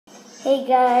Hey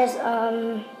guys,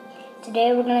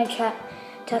 today we're gonna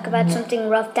talk about something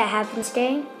rough that happened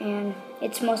today, and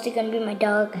it's mostly gonna be my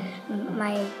dad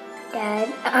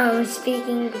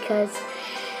speaking because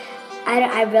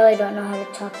I really don't know how to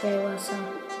talk very well. So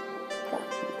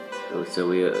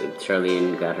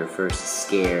Charlene got her first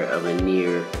scare of a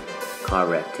near car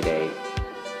wreck today,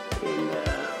 and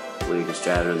we were just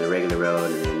driving on the regular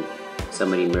road, and then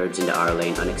somebody merged into our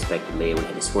lane unexpectedly, and we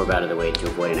had to swerve out of the way to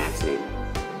avoid an accident.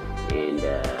 And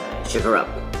it shook her up.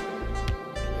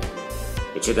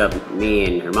 It shook up me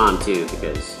and her mom too,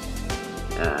 because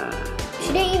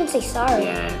she didn't even say sorry.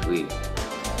 Yeah,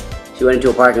 she went into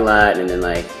a parking lot, and then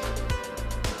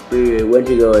we went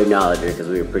to go acknowledge her because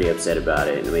we were pretty upset about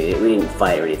it. I mean, we didn't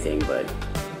fight or anything, but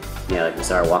yeah, we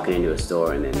saw her walking into a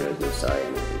store, and then there was no sorry or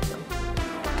anything. So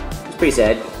it's pretty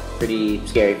sad, pretty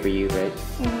scary for you, right?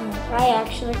 I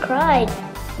actually cried.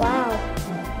 Wow.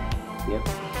 Yep.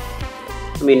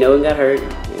 I mean, no one got hurt,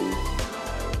 and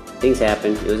things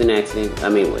happened. It was an accident. I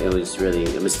mean, it was really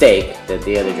a mistake that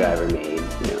the other driver made,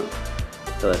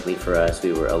 So luckily for us,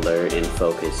 we were alert and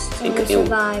focused. And we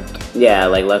survived. Yeah,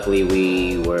 luckily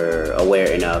we were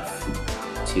aware enough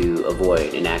to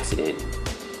avoid an accident,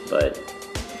 but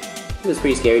it was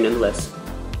pretty scary nonetheless.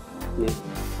 Yeah.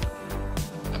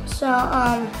 So,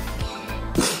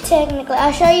 technically,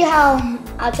 I'll tell you how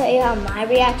my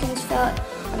reactions felt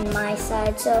on my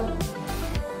side. So,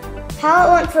 how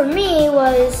it went for me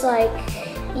was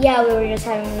yeah, we were just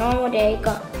having a normal day,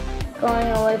 going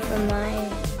away from my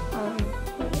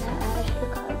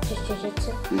just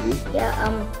jiu-jitsu. Yeah,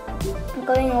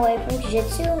 going away from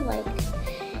jiu-jitsu,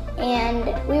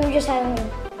 and we were just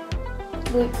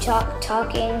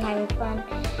talking, having fun,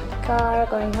 car,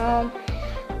 going home,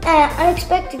 and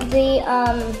unexpectedly,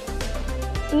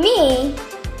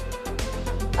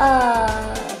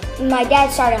 my dad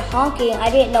started honking.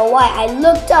 I didn't know why. I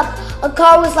looked up. A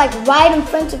car was right in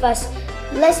front of us,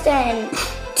 less than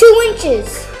 2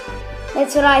 inches.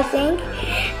 That's what I think.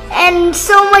 And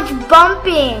so much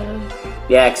bumping.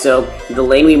 Yeah, so the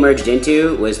lane we merged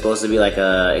into was supposed to be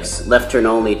a left turn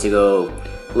only to go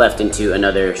left into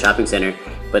another shopping center.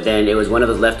 But then it was one of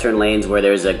those left turn lanes where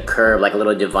there's a curb, a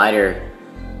little divider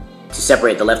to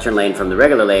separate the left turn lane from the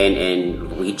regular lane,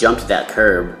 and we jumped that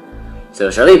curb. So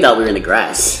Charlene thought we were in the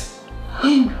grass.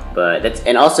 But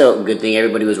and also a good thing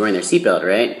everybody was wearing their seatbelt,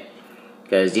 right?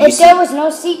 Because if there was no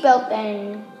seatbelt,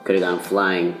 then could have gone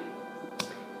flying.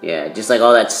 Yeah, just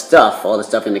all that stuff, all the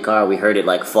stuff in the car, we heard it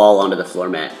fall onto the floor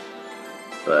mat.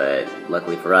 But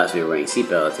luckily for us, we were wearing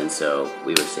seatbelts, and so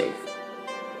we were safe.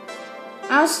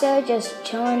 I was still just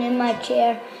chilling in my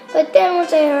chair, but then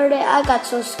once I heard it, I got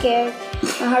so scared.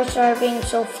 My heart started beating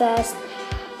so fast.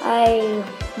 I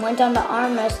went on the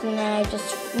armrest, and then I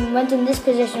just went in this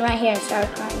position right here and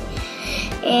started crying.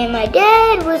 And my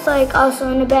dad was also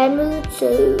in a bad mood,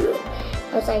 so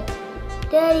I was like,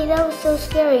 "Daddy, that was so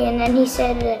scary." And then he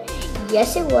said that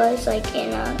yes, it was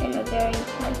in a very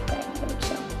bad mood.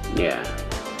 So yeah,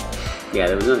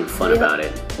 there was nothing fun about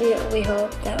it. We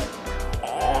hope that.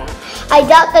 I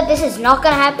doubt that this is not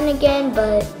gonna happen again,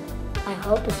 but I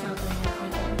hope it's not gonna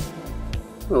happen again.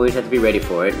 Well, we just have to be ready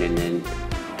for it, and then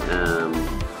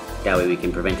that way we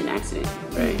can prevent an accident,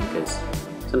 right? Because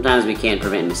sometimes we can't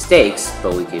prevent mistakes,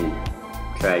 but we can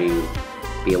try to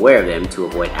be aware of them to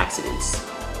avoid accidents.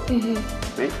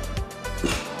 Right?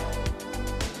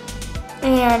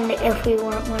 And if we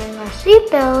weren't wearing our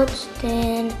seatbelts,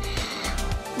 then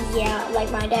yeah,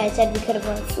 like my dad said, we could have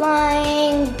went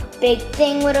flying. Big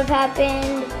thing would have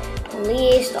happened.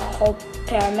 Police, the whole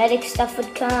paramedic stuff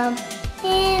would come,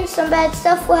 and some bad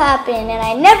stuff will happen. And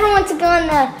I never want to go in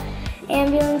the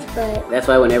ambulance, but that's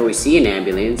why whenever we see an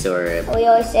ambulance we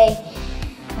always say,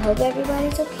 "I hope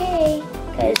everybody's okay,"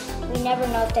 because we never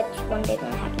know if that's one day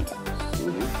going to happen to us.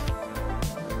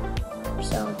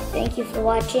 So thank you for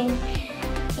watching,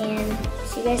 and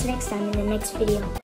see you guys next time in the next video.